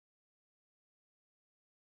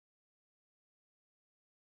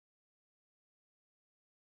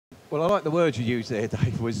Well, I like the word you used there,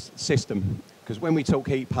 Dave, was system. Because when we talk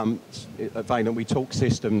heat pumps at Vaillant, we talk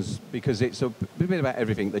systems because it's a bit about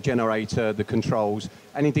everything, the generator, the controls,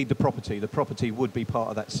 and indeed the property. The property would be part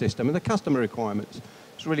of that system. And the customer requirements.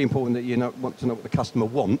 It's really important that you want to know what the customer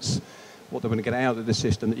wants, what they want to get out of the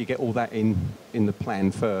system, that you get all that in the plan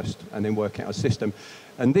first and then work out a system.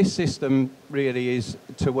 And this system really is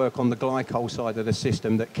to work on the glycol side of the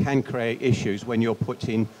system that can create issues when you're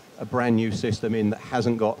putting a brand new system in that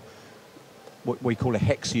hasn't got what we call a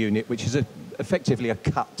hex unit, which is effectively a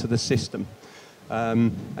cut to the system.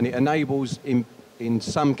 And it enables, in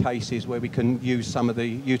some cases, where we can utilise some of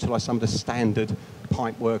the standard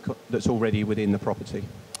pipe work that's already within the property.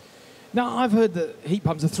 Now, I've heard that heat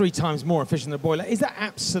pumps are 3 times more efficient than a boiler. Is that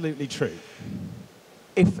absolutely true?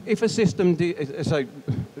 If a system, so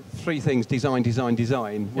 3 things,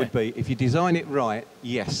 design would be, if you design it right,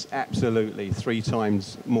 yes, absolutely, 3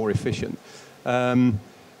 times more efficient.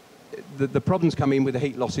 The problems come in with the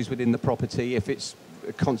heat losses within the property. If it's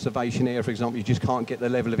a conservation area, for example, you just can't get the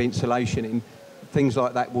level of insulation in, things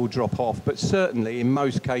like that will drop off. But certainly, in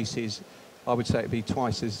most cases, I would say it'd be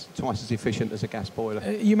twice as efficient as a gas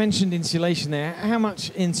boiler. You mentioned insulation there. How much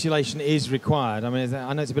insulation is required? I mean,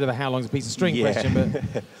 I know it's a bit of a how long's a piece of string question,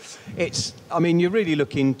 but I mean, you're really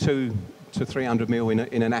looking to 300 mil in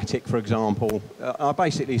an attic, for example. I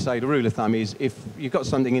basically say the rule of thumb is if you've got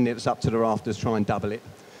something in there that's up to the rafters, try and double it.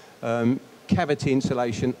 Cavity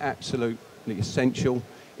insulation, absolutely essential.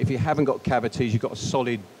 If you haven't got cavities, you've got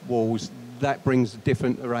solid walls, that brings a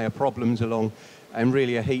different array of problems along, and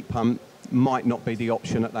really a heat pump might not be the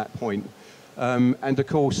option at that point. And of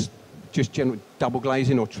course, just general double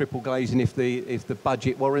glazing or triple glazing if the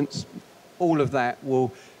budget warrants. All of that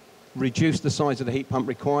will reduce the size of the heat pump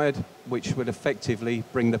required, which would effectively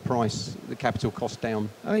bring the price, the capital cost down.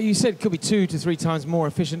 You said it could be 2 to 3 times more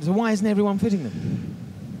efficient, so why isn't everyone fitting them?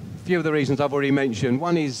 A few of the reasons I've already mentioned.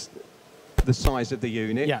 One is the size of the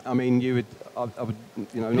unit. Yeah. I mean, I would,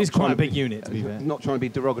 It's quite a big unit, to be fair. Not trying to be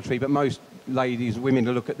derogatory, but most ladies, women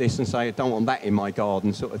will look at this and say, I don't want that in my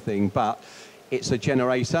garden, sort of thing. But it's a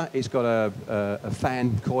generator. It's got a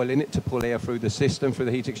fan coil in it to pull air through the system, through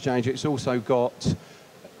the heat exchanger. It's also got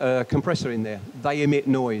a compressor in there. They emit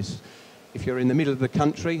noise. If you're in the middle of the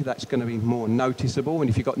country, that's going to be more noticeable. And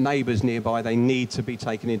if you've got neighbours nearby, they need to be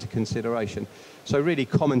taken into consideration. So really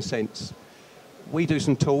common sense. We do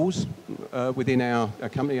some tools within our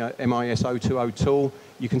company, our MIS 020 tool.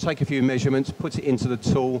 You can take a few measurements, put it into the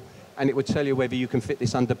tool, and it would tell you whether you can fit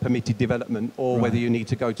this under permitted development or whether you need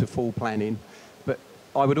to go to full planning. But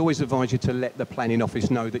I would always advise you to let the planning office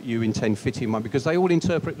know that you intend fitting one, because they all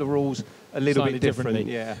interpret the rules a little bit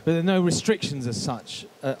differently. Yeah. But there are no restrictions as such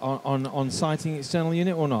on siting external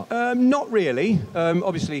unit or not? Not really.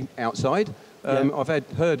 Obviously outside. I've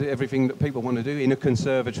heard everything that people want to do in a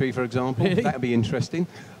conservatory, for example. Really? That would be interesting.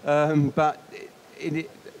 But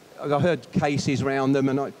I heard cases around them,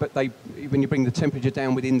 but when you bring the temperature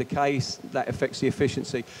down within the case, that affects the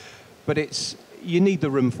efficiency. But you need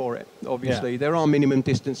the room for it, obviously. Yeah. There are minimum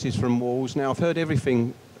distances from walls. Now, I've heard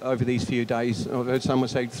everything over these few days. I've heard someone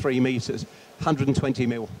say 3 metres. 120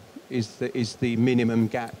 mil is the minimum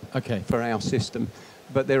gap for our system.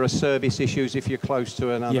 But there are service issues if you're close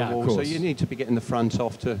to another wall, so you need to be getting the front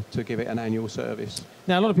off to give it an annual service.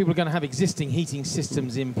 Now, a lot of people are going to have existing heating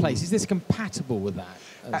systems in place. Is this compatible with that?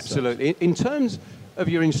 Absolutely. In terms of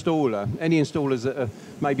your installer, any installers that are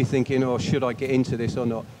maybe thinking, oh, should I get into this or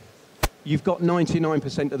not? You've got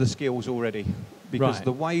 99% of the skills already, because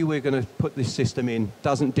the way we're going to put this system in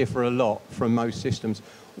doesn't differ a lot from most systems.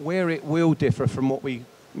 Where it will differ from what we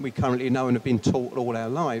currently know and have been taught all our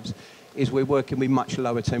lives is we're working with much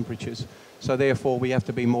lower temperatures. So therefore we have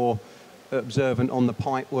to be more observant on the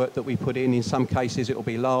pipe work that we put in. In some cases it'll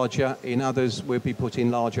be larger, in others we'll be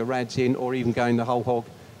putting larger rads in, or even going the whole hog,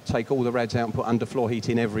 take all the rads out and put underfloor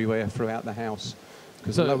heating everywhere throughout the house.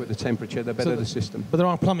 Because the lower the temperature, the better the system. But there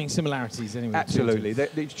are plumbing similarities anyway. Absolutely.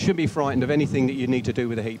 You shouldn't be frightened of anything that you need to do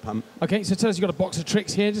with a heat pump. Okay, so tell us, you've got a box of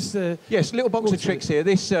tricks here. Yes, little box of tricks here.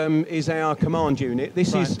 This is our command unit.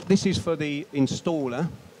 This is for the installer.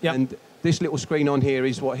 Yep. And this little screen on here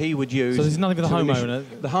is what he would use. So there's nothing for the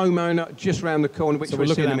homeowner? The homeowner, just round the corner, which we'll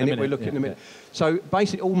see in a minute. We'll look at in a minute. So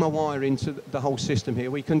basically all my wiring to the whole system here.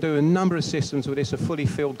 We can do a number of systems with this, a fully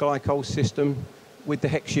filled glycol system with the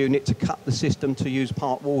hex unit to cut the system to use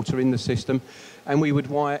part water in the system. And we would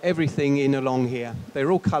wire everything in along here.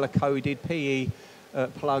 They're all colour-coded, PE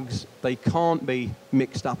plugs. They can't be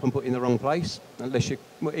mixed up and put in the wrong place, unless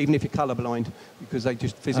even if you're colour-blind, because they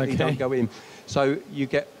just physically don't go in. So you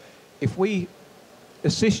get... If we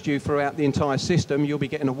assist you throughout the entire system, you'll be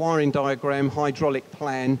getting a wiring diagram, hydraulic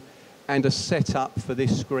plan, and a setup for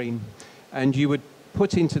this screen. And you would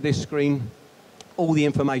put into this screen all the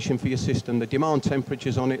information for your system, the demand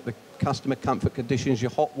temperatures on it, the customer comfort conditions,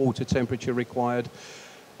 your hot water temperature required.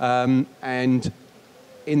 And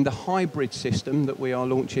in the hybrid system that we are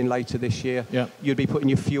launching later this year, you'd be putting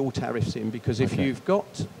your fuel tariffs in, because if you've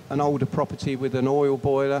got an older property with an oil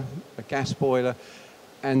boiler, a gas boiler,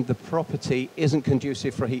 and the property isn't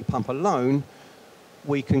conducive for a heat pump alone,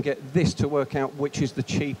 we can get this to work out which is the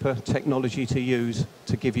cheaper technology to use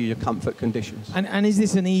to give you your comfort conditions. And is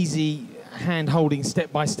this an easy hand-holding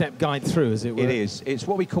step-by-step guide through, as it were? It is. It's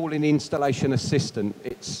what we call an installation assistant.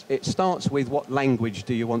 It starts with what language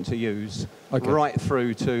do you want to use, right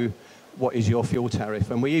through to what is your fuel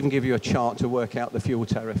tariff. And we even give you a chart to work out the fuel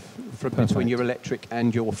tariff between your electric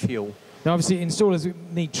and your fuel. Now, obviously, installers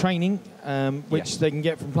need training, which they can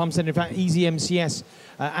get from Plum Centre. In fact, Easy MCS,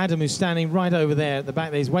 Adam, who's standing right over there at the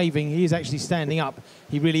back there, he's waving. He is actually standing up.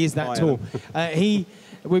 He really is that tall.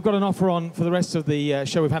 We've got an offer on for the rest of the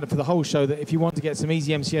show. We've had it for the whole show, that if you want to get some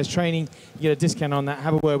Easy MCS training, you get a discount on that.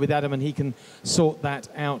 Have a word with Adam, and he can sort that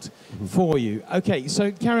out for you. Okay,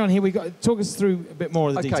 so carry on here. Talk us through a bit more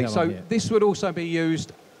of the detail. Okay, so this would also be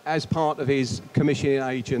used as part of his commissioning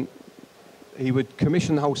agent. He would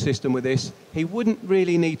commission the whole system with this. He wouldn't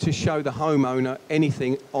really need to show the homeowner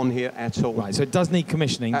anything on here at all. Right, so it does need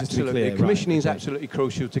commissioning, absolutely. Just to be clear. Commissioning is absolutely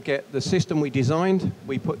crucial to get the system we designed.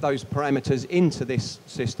 We put those parameters into this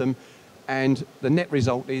system, and the net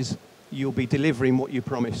result is you'll be delivering what you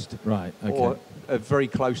promised. Right, okay. Or very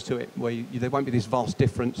close to it, where there won't be this vast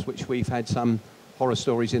difference, which we've had some horror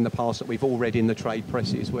stories in the past that we've all read in the trade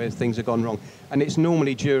presses where things have gone wrong. And it's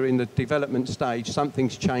normally during the development stage,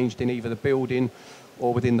 something's changed in either the building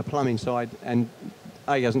or within the plumbing side, and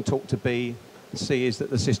A hasn't talked to B, and C is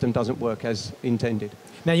that the system doesn't work as intended.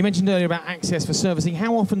 Now, you mentioned earlier about access for servicing.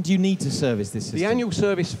 How often do you need to service this system? The annual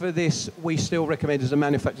service for this, we still recommend as a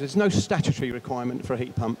manufacturer. There's no statutory requirement for a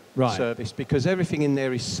heat pump service, because everything in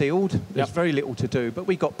there is sealed. There's very little to do, but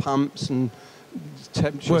we've got pumps and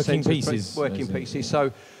working pieces.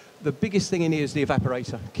 So the biggest thing in here is the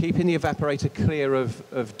evaporator. Keeping the evaporator clear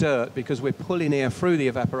of dirt, because we're pulling air through the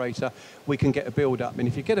evaporator, we can get a build-up. And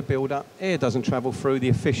if you get a build-up, air doesn't travel through, the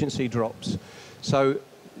efficiency drops. So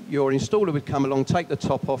your installer would come along, take the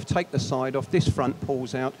top off, take the side off, this front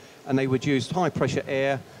pulls out, and they would use high-pressure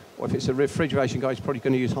air, or if it's a refrigeration guy, he's probably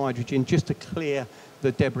going to use hydrogen, just to clear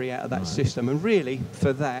the debris out of that system. And really,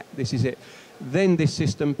 for that, this is it. Then this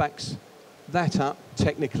system backs that up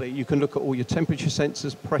technically. You can look at all your temperature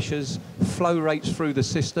sensors, pressures, flow rates through the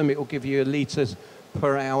system. It will give you litres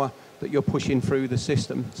per hour that you're pushing through the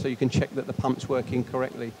system, so you can check that the pump's working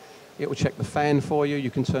correctly. It will check the fan for you.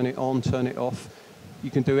 You can turn it on, turn it off.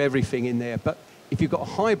 You can do everything in there. But if you've got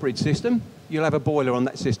a hybrid system, you'll have a boiler on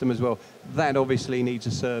that system as well. That obviously needs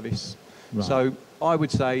a service. Right. So I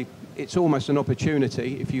would say it's almost an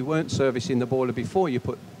opportunity. If you weren't servicing the boiler before you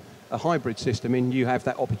put a hybrid system in, you have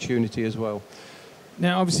that opportunity as well.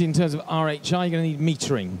 Now, obviously, in terms of RHI, you're going to need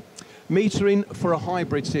metering. Metering for a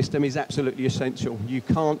hybrid system is absolutely essential. You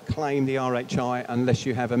can't claim the RHI unless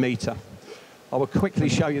you have a meter. I will quickly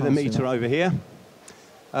show you the meter over here.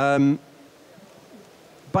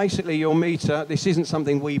 Basically, your meter, this isn't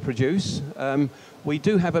something we produce. We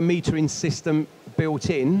do have a metering system built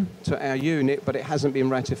in to our unit, but it hasn't been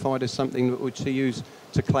ratified as something that we're to use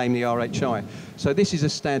to claim the RHI. So this is a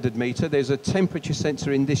standard meter. There's a temperature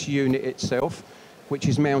sensor in this unit itself, which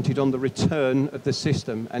is mounted on the return of the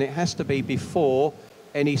system, and it has to be before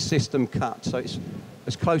any system cut. So it's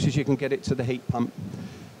as close as you can get it to the heat pump.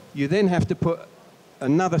 You then have to put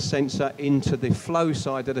another sensor into the flow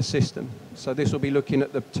side of the system. So this will be looking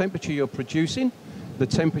at the temperature you're producing, the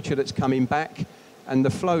temperature that's coming back, and the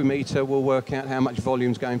flow meter will work out how much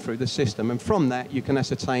volume is going through the system. And from that, you can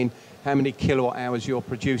ascertain how many kilowatt hours you're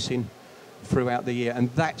producing throughout the year. And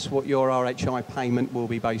that's what your RHI payment will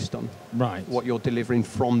be based on. Right. What you're delivering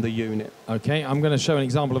from the unit. Okay, I'm going to show an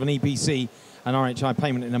example of an EPC and RHI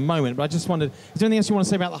payment in a moment, but I just wondered, is there anything else you want to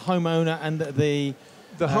say about the homeowner and the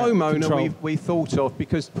homeowner we thought of,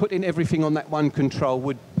 because putting everything on that one control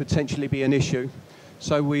would potentially be an issue.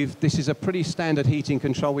 So this is a pretty standard heating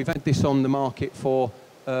control. We've had this on the market for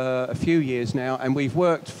a few years now, and we've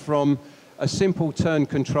worked from a simple turn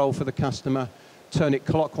control for the customer. Turn it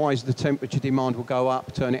clockwise, the temperature demand will go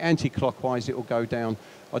up. Turn it anti-clockwise, it will go down.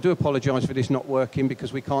 I do apologise for this not working,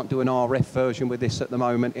 because we can't do an RF version with this at the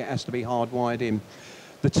moment. It has to be hardwired in.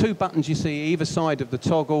 The two buttons you see either side of the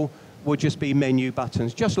toggle will just be menu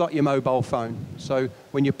buttons, just like your mobile phone. So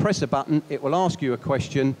when you press a button, it will ask you a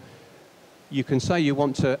question. You can say you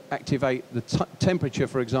want to activate the temperature,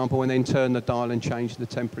 for example, and then turn the dial and change the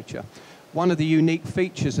temperature. one of the unique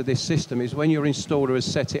features of this system is when your installer has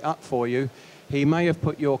set it up for you, he may have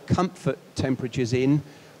put your comfort temperatures in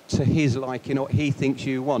to his liking, or what he thinks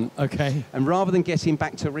you want. Okay. And rather than getting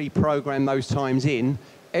back to reprogram those times in,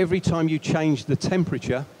 every time you change the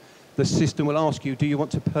temperature, the system will ask you, do you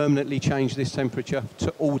want to permanently change this temperature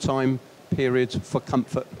to all time periods for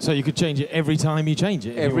comfort? So you could change it every time you change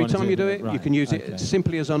it? Every time you do it, right. you can use Okay. it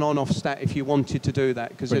simply as an on-off stat if you wanted to do that,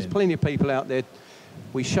 because there's plenty of people out there,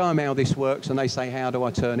 we show them how this works and they say, how do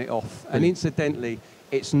I turn it off? And incidentally,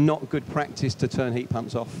 it's not good practice to turn heat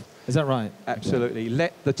pumps off. Is that right? Absolutely. Okay.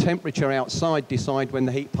 Let the temperature outside decide when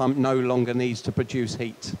the heat pump no longer needs to produce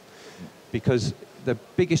heat, because the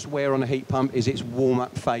biggest wear on a heat pump is its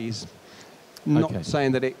warm-up phase. Not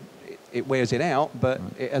saying that it wears it out, but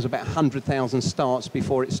it has about 100,000 starts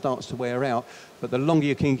before it starts to wear out. But the longer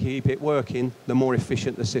you can keep it working, the more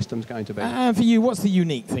efficient the system's going to be. And for you, what's the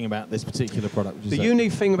unique thing about this particular product? The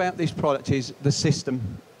unique thing about this product is the system,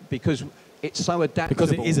 because it's so adaptable.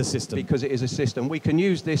 Because it is a system. Because it is a system. We can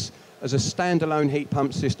use this as a standalone heat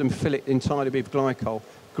pump system, fill it entirely with glycol.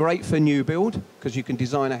 Great for new build, because you can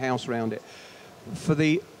design a house around it. For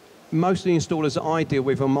most of the installers that I deal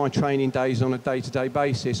with on my training days on a day-to-day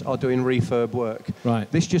basis are doing refurb work. Right.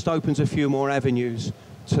 This just opens a few more avenues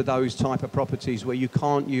to those type of properties where you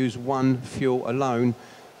can't use one fuel alone,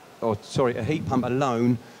 or sorry, a heat pump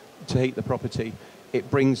alone to heat the property. It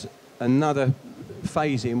brings another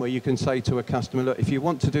phase in where you can say to a customer, look, if you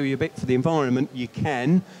want to do your bit for the environment, you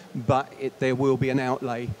can, but there will be an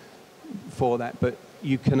outlay for that. But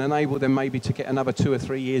you can enable them maybe to get another 2 or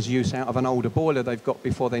 3 years use out of an older boiler they've got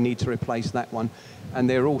before they need to replace that one. And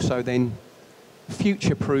they're also then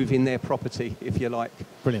future-proofing their property, if you like.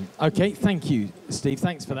 Brilliant. Okay, thank you, Steve.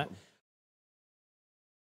 Thanks for that.